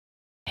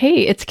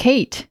Hey, it's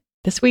Kate.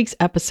 This week's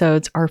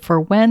episodes are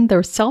for when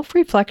the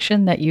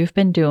self-reflection that you've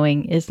been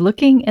doing is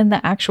looking in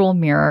the actual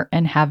mirror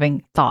and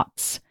having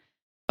thoughts,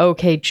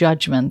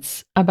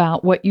 judgments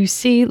about what you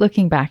see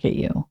looking back at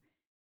you.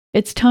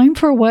 It's time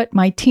for what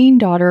my teen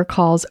daughter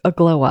calls a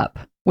glow up,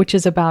 which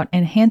is about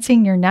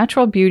enhancing your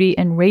natural beauty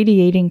and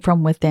radiating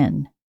from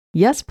within.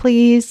 Yes,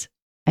 please.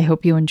 I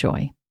hope you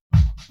enjoy.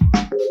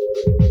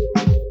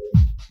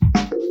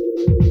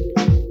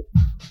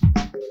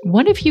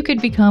 What if you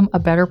could become a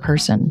better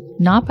person,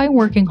 not by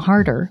working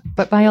harder,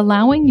 but by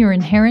allowing your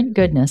inherent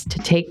goodness to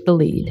take the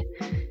lead?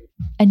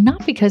 And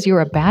not because you're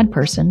a bad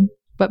person,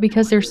 but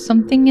because there's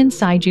something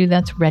inside you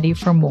that's ready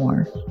for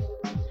more.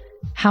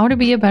 How to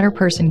Be a Better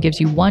Person gives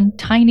you one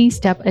tiny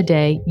step a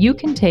day you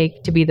can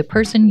take to be the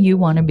person you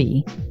want to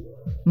be.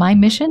 My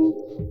mission?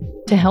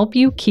 To help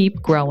you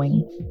keep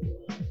growing.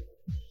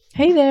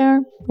 Hey there.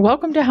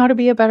 Welcome to How to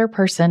Be a Better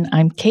Person.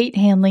 I'm Kate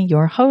Hanley,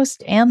 your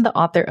host and the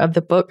author of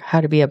the book,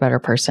 How to Be a Better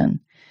Person.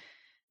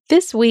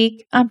 This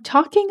week, I'm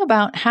talking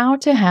about how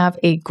to have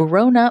a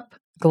grown-up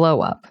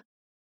glow up.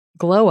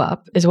 Glow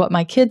up is what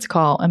my kids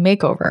call a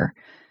makeover,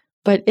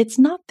 but it's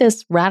not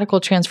this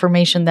radical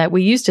transformation that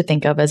we used to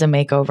think of as a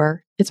makeover.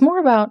 It's more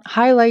about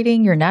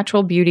highlighting your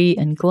natural beauty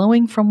and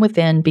glowing from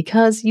within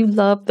because you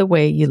love the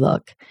way you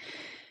look.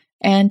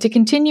 And to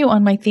continue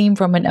on my theme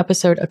from an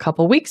episode a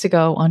couple weeks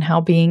ago on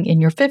how being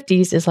in your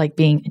 50s is like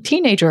being a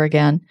teenager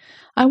again,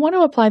 I want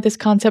to apply this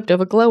concept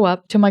of a glow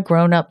up to my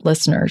grown-up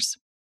listeners.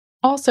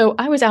 Also,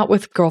 I was out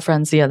with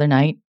girlfriends the other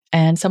night,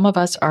 and some of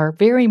us are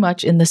very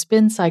much in the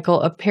spin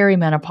cycle of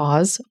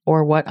perimenopause,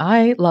 or what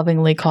I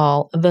lovingly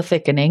call the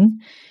thickening,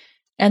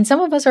 and some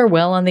of us are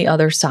well on the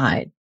other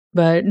side.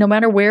 But no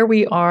matter where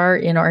we are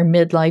in our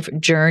midlife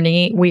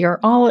journey, we are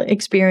all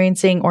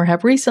experiencing or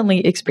have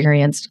recently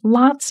experienced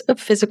lots of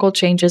physical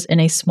changes in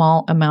a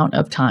small amount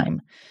of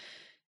time.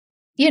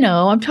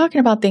 I'm talking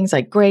about things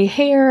like gray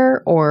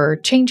hair or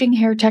changing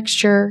hair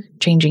texture,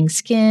 changing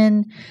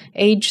skin,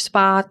 age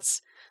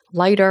spots,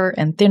 lighter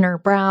and thinner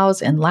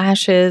brows and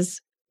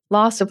lashes.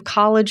 Loss of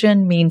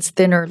collagen means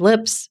thinner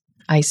lips.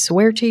 I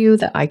swear to you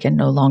that I can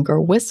no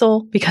longer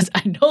whistle because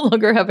I no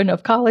longer have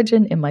enough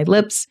collagen in my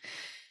lips.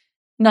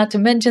 Not to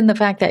mention the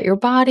fact that your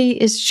body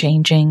is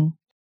changing.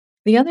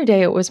 The other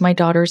day, it was my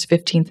daughter's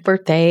 15th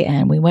birthday,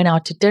 and we went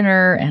out to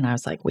dinner, and I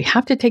was like, we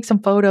have to take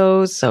some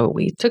photos. So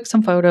we took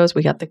some photos.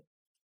 We got the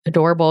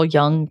adorable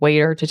young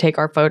waiter to take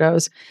our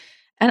photos.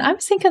 And I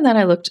was thinking that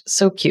I looked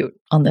so cute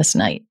on this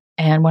night.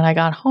 And when I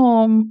got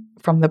home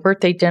from the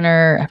birthday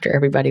dinner, after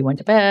everybody went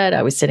to bed,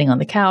 I was sitting on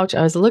the couch.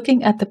 I was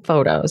looking at the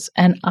photos,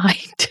 and I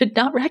did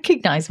not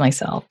recognize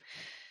myself.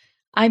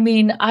 I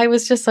mean, I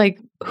was just like,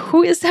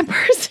 who is that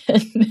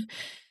person?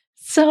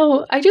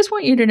 So I just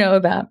want you to know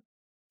that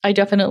I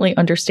definitely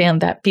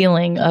understand that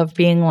feeling of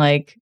being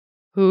like,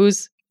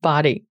 whose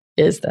body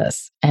is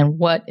this and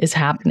what is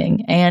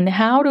happening? And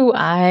how do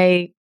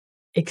I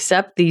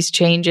accept these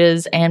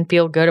changes and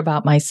feel good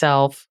about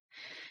myself,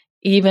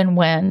 even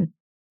when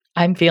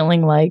I'm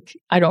feeling like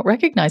I don't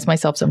recognize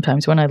myself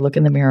sometimes when I look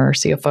in the mirror or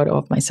see a photo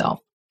of myself?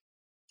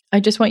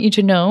 I just want you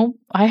to know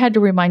I had to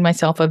remind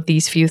myself of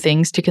these few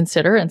things to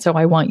consider, and so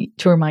I want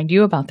to remind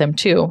you about them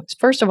too.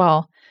 First of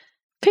all,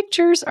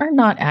 pictures are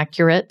not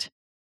accurate.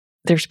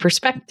 There's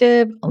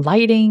perspective,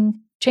 lighting,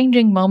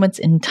 changing moments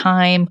in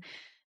time.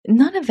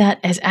 None of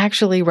that is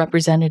actually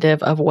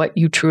representative of what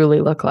you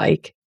truly look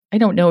like. I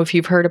don't know if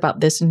you've heard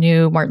about this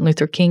new Martin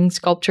Luther King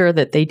sculpture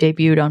that they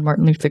debuted on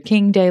Martin Luther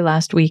King Day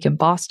last week in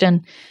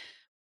Boston.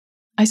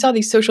 I saw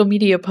these social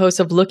media posts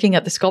of looking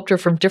at the sculpture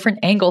from different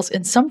angles,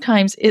 and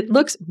sometimes it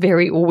looks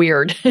very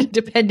weird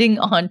depending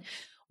on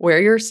where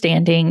you're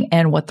standing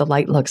and what the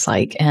light looks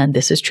like. And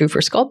this is true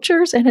for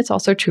sculptures, and it's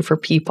also true for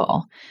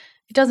people.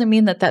 It doesn't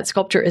mean that that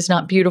sculpture is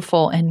not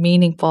beautiful and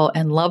meaningful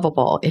and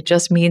lovable. It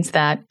just means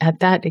that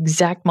at that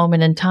exact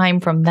moment in time,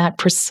 from that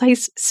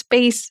precise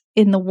space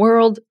in the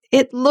world,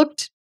 it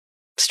looked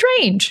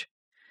strange.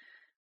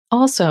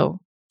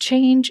 Also,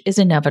 change is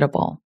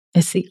inevitable.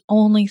 It's the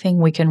only thing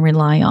we can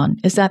rely on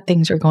is that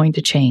things are going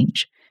to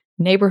change.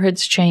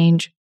 Neighborhoods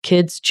change,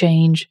 kids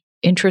change,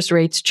 interest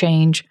rates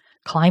change,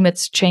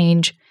 climates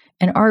change,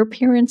 and our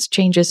appearance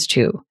changes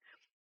too.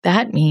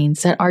 That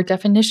means that our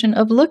definition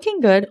of looking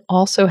good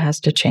also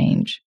has to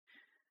change.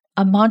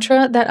 A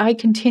mantra that I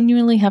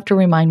continually have to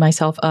remind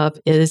myself of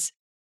is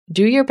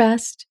do your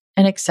best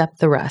and accept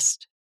the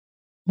rest.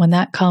 When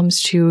that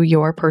comes to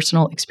your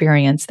personal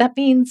experience, that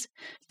means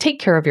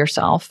take care of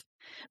yourself.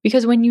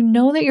 Because when you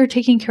know that you're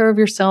taking care of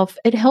yourself,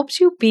 it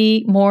helps you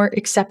be more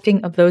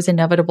accepting of those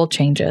inevitable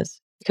changes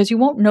because you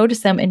won't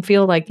notice them and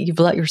feel like you've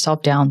let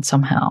yourself down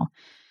somehow.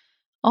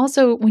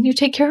 Also, when you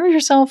take care of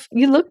yourself,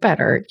 you look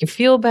better, you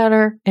feel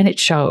better, and it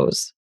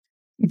shows.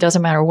 It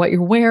doesn't matter what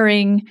you're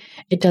wearing.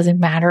 It doesn't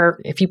matter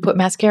if you put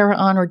mascara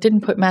on or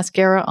didn't put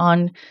mascara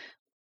on.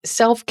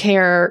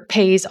 Self-care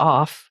pays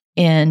off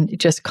in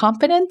just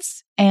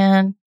confidence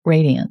and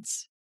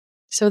radiance.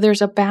 So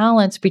there's a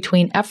balance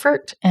between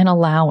effort and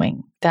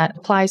allowing that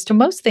applies to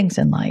most things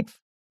in life.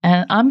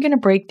 And I'm going to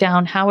break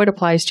down how it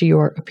applies to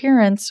your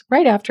appearance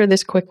right after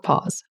this quick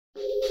pause.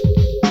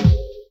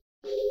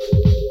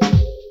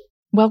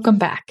 Welcome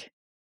back.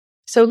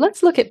 So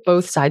let's look at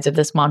both sides of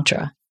this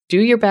mantra. Do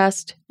your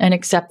best and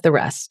accept the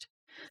rest.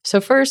 So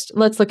first,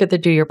 let's look at the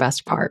do your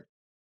best part.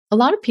 A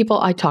lot of people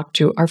I talk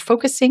to are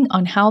focusing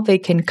on how they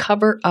can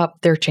cover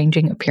up their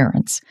changing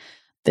appearance.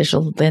 There's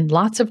been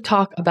lots of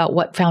talk about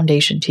what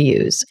foundation to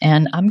use,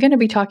 and I'm going to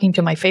be talking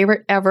to my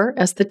favorite ever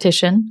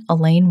esthetician,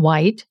 Elaine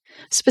White,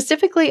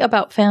 specifically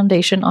about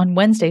foundation on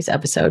Wednesday's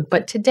episode.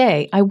 But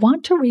today, I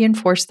want to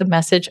reinforce the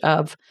message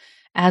of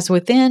as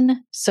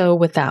within, so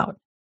without.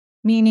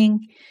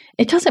 Meaning,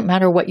 it doesn't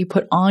matter what you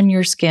put on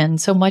your skin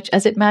so much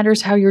as it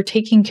matters how you're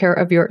taking care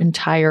of your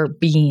entire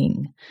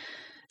being.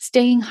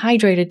 Staying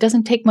hydrated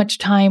doesn't take much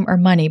time or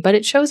money, but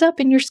it shows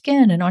up in your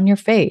skin and on your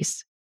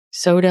face.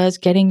 So does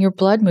getting your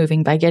blood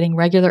moving by getting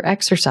regular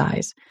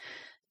exercise.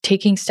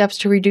 Taking steps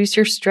to reduce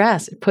your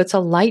stress, it puts a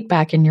light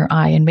back in your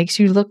eye and makes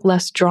you look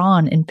less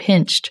drawn and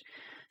pinched.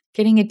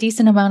 Getting a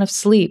decent amount of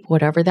sleep,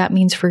 whatever that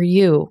means for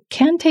you,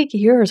 can take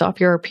years off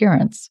your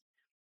appearance.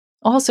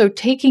 Also,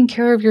 taking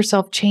care of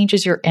yourself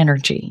changes your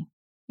energy.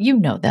 You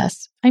know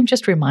this. I'm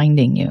just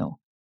reminding you.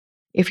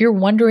 If you're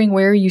wondering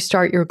where you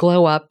start your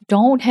glow up,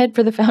 don't head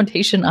for the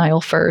foundation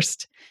aisle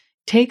first.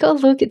 Take a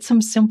look at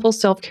some simple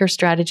self-care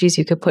strategies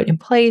you could put in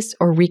place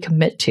or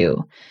recommit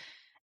to.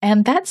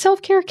 And that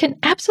self-care can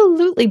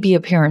absolutely be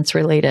appearance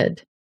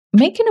related.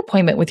 Make an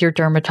appointment with your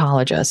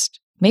dermatologist.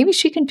 Maybe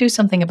she can do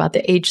something about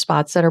the age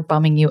spots that are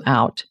bumming you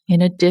out,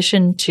 in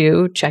addition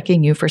to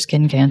checking you for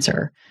skin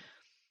cancer.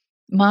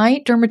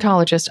 My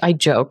dermatologist, I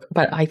joke,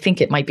 but I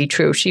think it might be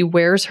true. She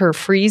wears her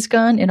freeze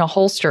gun in a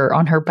holster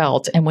on her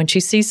belt. And when she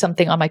sees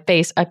something on my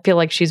face, I feel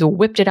like she's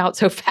whipped it out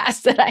so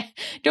fast that I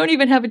don't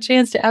even have a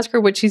chance to ask her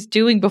what she's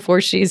doing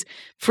before she's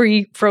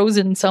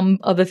frozen some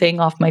other thing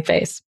off my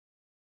face.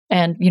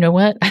 And you know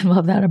what? I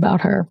love that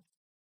about her.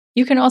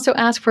 You can also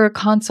ask for a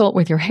consult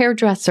with your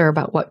hairdresser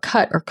about what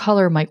cut or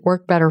color might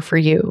work better for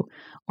you,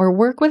 or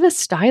work with a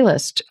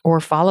stylist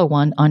or follow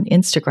one on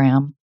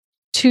Instagram.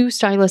 Two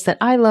stylists that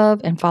I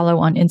love and follow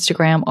on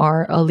Instagram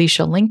are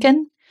Alicia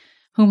Lincoln,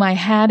 whom I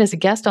had as a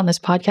guest on this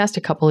podcast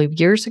a couple of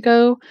years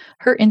ago.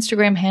 Her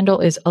Instagram handle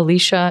is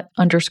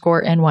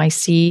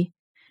Alicia_NYC,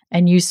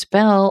 and you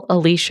spell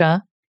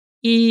Alicia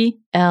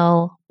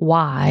ELYSHA.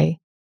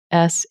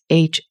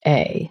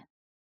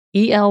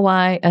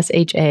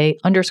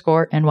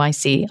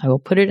 ELYSHA_NYC. I will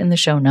put it in the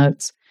show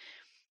notes.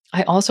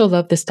 I also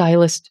love the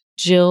stylist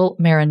Jill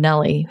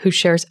Marinelli, who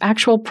shares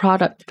actual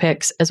product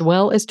pics as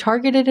well as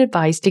targeted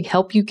advice to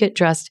help you get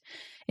dressed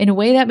in a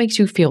way that makes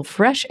you feel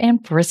fresh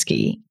and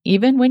frisky,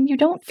 even when you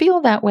don't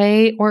feel that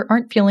way or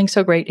aren't feeling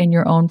so great in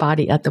your own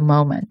body at the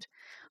moment.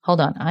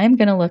 Hold on, I'm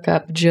going to look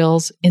up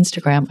Jill's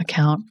Instagram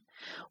account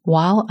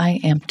while I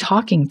am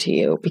talking to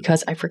you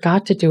because I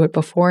forgot to do it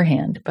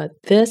beforehand, but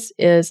this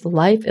is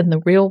life in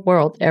the real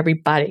world,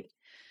 everybody.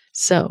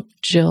 So,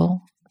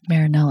 Jill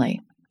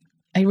Marinelli.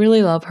 I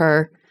really love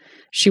her.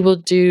 She will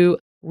do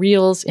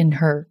reels in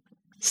her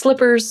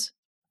slippers,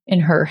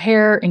 in her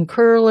hair, in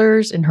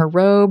curlers, in her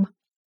robe.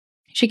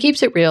 She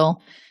keeps it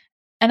real.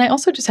 And I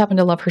also just happen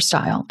to love her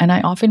style. And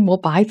I often will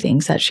buy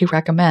things that she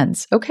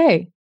recommends.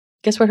 Okay,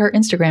 guess what her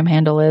Instagram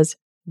handle is?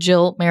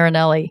 Jill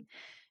Marinelli.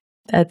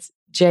 That's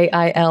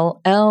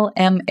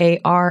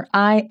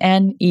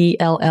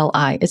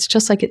JILLMARINELLI. It's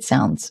just like it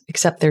sounds,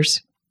 except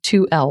there's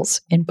two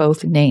L's in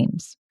both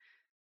names.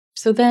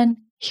 So then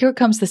here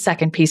comes the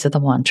second piece of the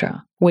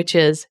mantra, which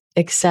is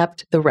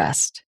accept the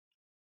rest.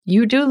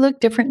 You do look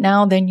different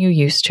now than you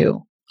used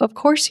to. Of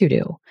course you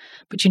do.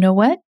 But you know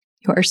what?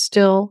 You are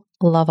still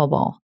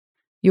lovable.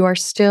 You are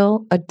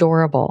still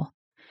adorable.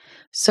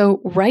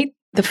 So write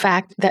the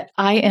fact that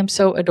I am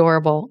so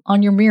adorable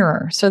on your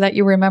mirror so that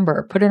you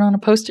remember. Put it on a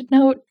Post-it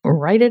note,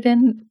 write it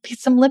in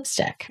some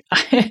lipstick.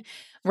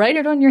 Write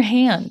it on your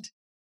hand.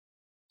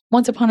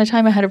 Once upon a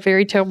time, I had a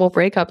very terrible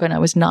breakup and I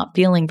was not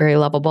feeling very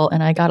lovable.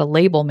 And I got a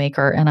label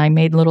maker and I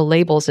made little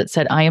labels that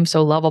said, I am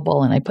so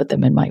lovable. And I put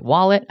them in my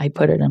wallet. I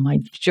put it in my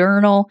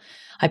journal.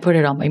 I put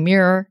it on my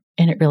mirror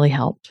and it really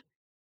helped.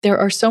 There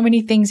are so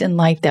many things in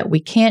life that we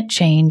can't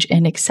change,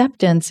 and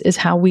acceptance is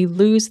how we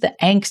lose the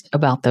angst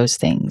about those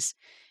things.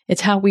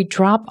 It's how we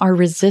drop our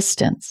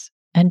resistance.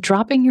 And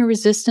dropping your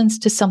resistance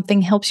to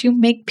something helps you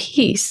make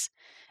peace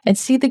and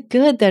see the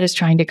good that is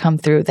trying to come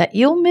through that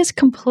you'll miss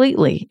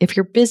completely if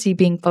you're busy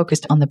being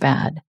focused on the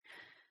bad.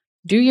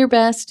 Do your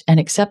best and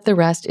accept the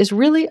rest is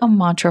really a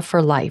mantra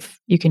for life.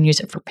 You can use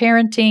it for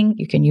parenting,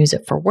 you can use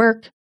it for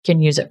work, you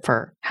can use it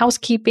for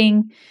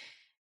housekeeping,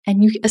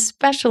 and you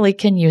especially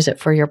can use it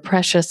for your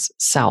precious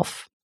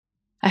self.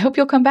 I hope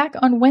you'll come back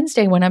on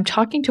Wednesday when I'm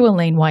talking to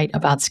Elaine White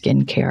about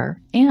skincare.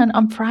 And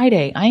on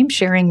Friday, I'm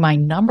sharing my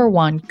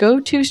 #1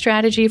 go-to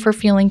strategy for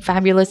feeling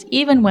fabulous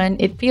even when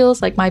it feels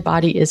like my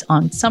body is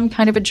on some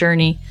kind of a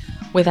journey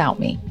without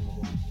me.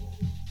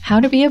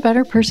 How to Be a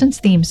Better Person's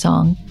theme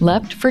song,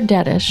 Left for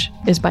Deadish,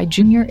 is by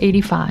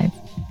Junior85.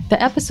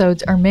 The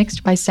episodes are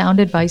mixed by Sound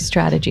Advice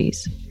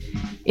Strategies.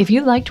 If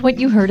you liked what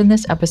you heard in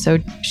this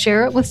episode,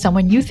 share it with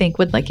someone you think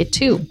would like it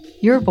too.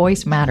 Your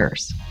voice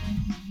matters.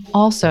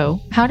 Also,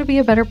 How to Be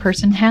a Better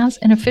Person has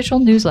an official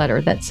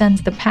newsletter that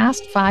sends the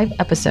past 5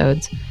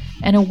 episodes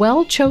and a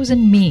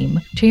well-chosen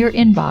meme to your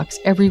inbox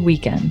every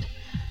weekend.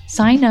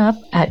 Sign up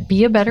at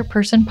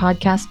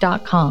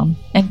beabetterpersonpodcast.com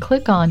and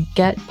click on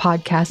Get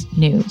Podcast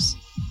News.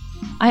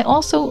 I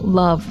also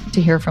love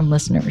to hear from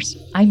listeners.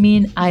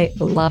 I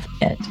love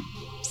it.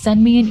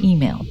 Send me an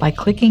email by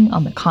clicking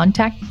on the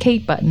Contact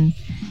Kate button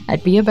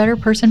at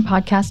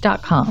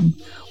beabetterpersonpodcast.com,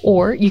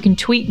 or you can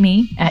tweet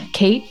me at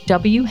Kate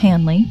W.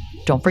 Hanley,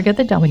 don't forget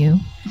the W,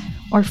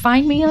 or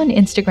find me on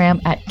Instagram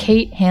at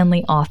Kate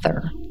Hanley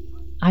Author.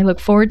 I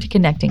look forward to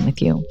connecting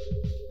with you.